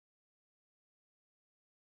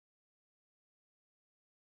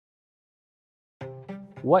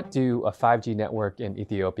What do a 5G network in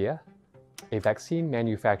Ethiopia, a vaccine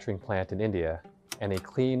manufacturing plant in India, and a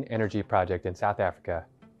clean energy project in South Africa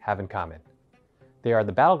have in common? They are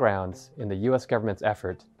the battlegrounds in the US government's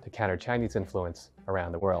effort to counter Chinese influence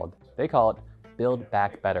around the world. They call it Build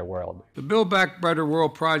Back Better World. The Build Back Better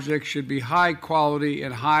World project should be high quality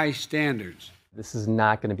and high standards. This is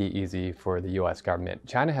not going to be easy for the US government.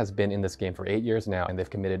 China has been in this game for 8 years now, and they've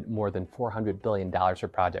committed more than $400 billion for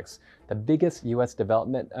projects. The biggest US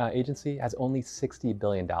development agency has only $60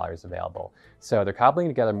 billion available. So they're cobbling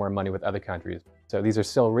together more money with other countries. So these are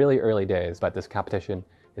still really early days, but this competition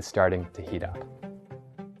is starting to heat up.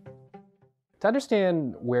 To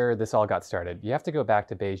understand where this all got started, you have to go back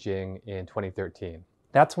to Beijing in 2013.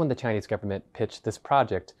 That's when the Chinese government pitched this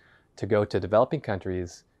project to go to developing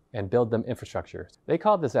countries and build them infrastructure. They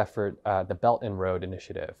called this effort the Belt and Road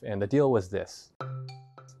Initiative, and the deal was this.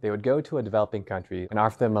 They would go to a developing country and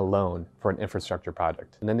offer them a loan for an infrastructure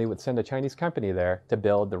project. And then they would send a Chinese company there to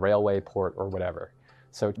build the railway, port, or whatever.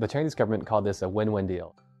 So the Chinese government called this a win-win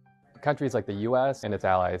deal. Countries like the US and its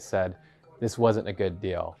allies said this wasn't a good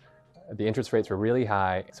deal. The interest rates were really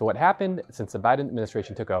high. So what happened since the Biden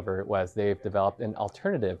administration took over was they've developed an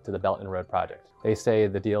alternative to the Belt and Road project. They say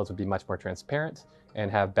the deals would be much more transparent and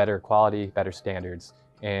have better quality, better standards,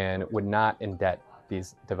 and would not indebt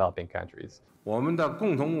these developing countries. 我们的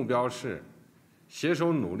共同目标是携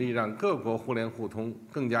手努力让各国互联互通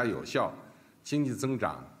更加有效，经济增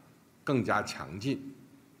长更加强劲，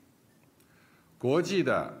国际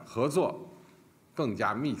的合作更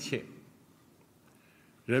加密切，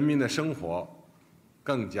人民的生活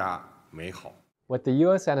更加美好。 What the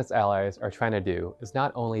US and its allies are trying to do is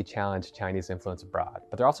not only challenge Chinese influence abroad,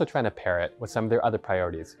 but they're also trying to pair it with some of their other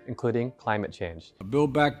priorities, including climate change. A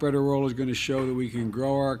Build Back Better World is going to show that we can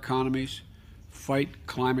grow our economies, fight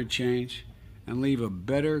climate change, and leave a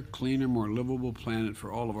better, cleaner, more livable planet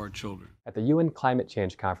for all of our children. At the UN Climate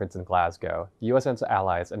Change Conference in Glasgow, the US and its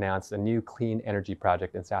allies announced a new clean energy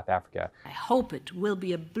project in South Africa. I hope it will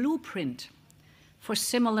be a blueprint for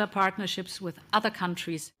similar partnerships with other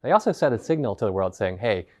countries. They also sent a signal to the world saying,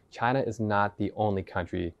 hey, China is not the only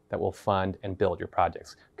country that will fund and build your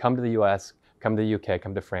projects. Come to the US, come to the UK,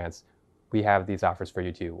 come to France. We have these offers for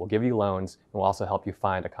you too. We'll give you loans, and we'll also help you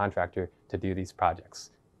find a contractor to do these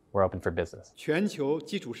projects. We're open for business. 全球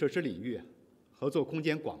基础设施领域合作空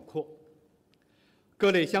间广阔，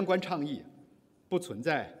各类相关倡议不存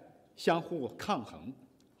在相互抗衡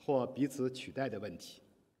或彼此取代的问题。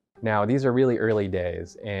 Now, these are really early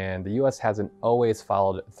days, and the US hasn't always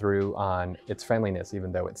followed through on its friendliness,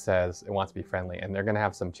 even though it says it wants to be friendly. And they're going to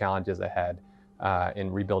have some challenges ahead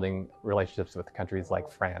in rebuilding relationships with countries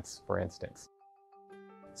like France, for instance.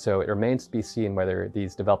 So it remains to be seen whether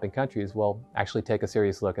these developing countries will actually take a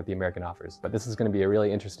serious look at the American offers. But this is going to be a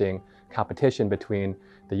really interesting competition between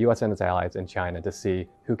the US and its allies and China to see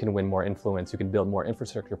who can win more influence, who can build more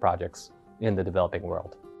infrastructure projects in the developing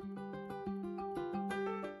world.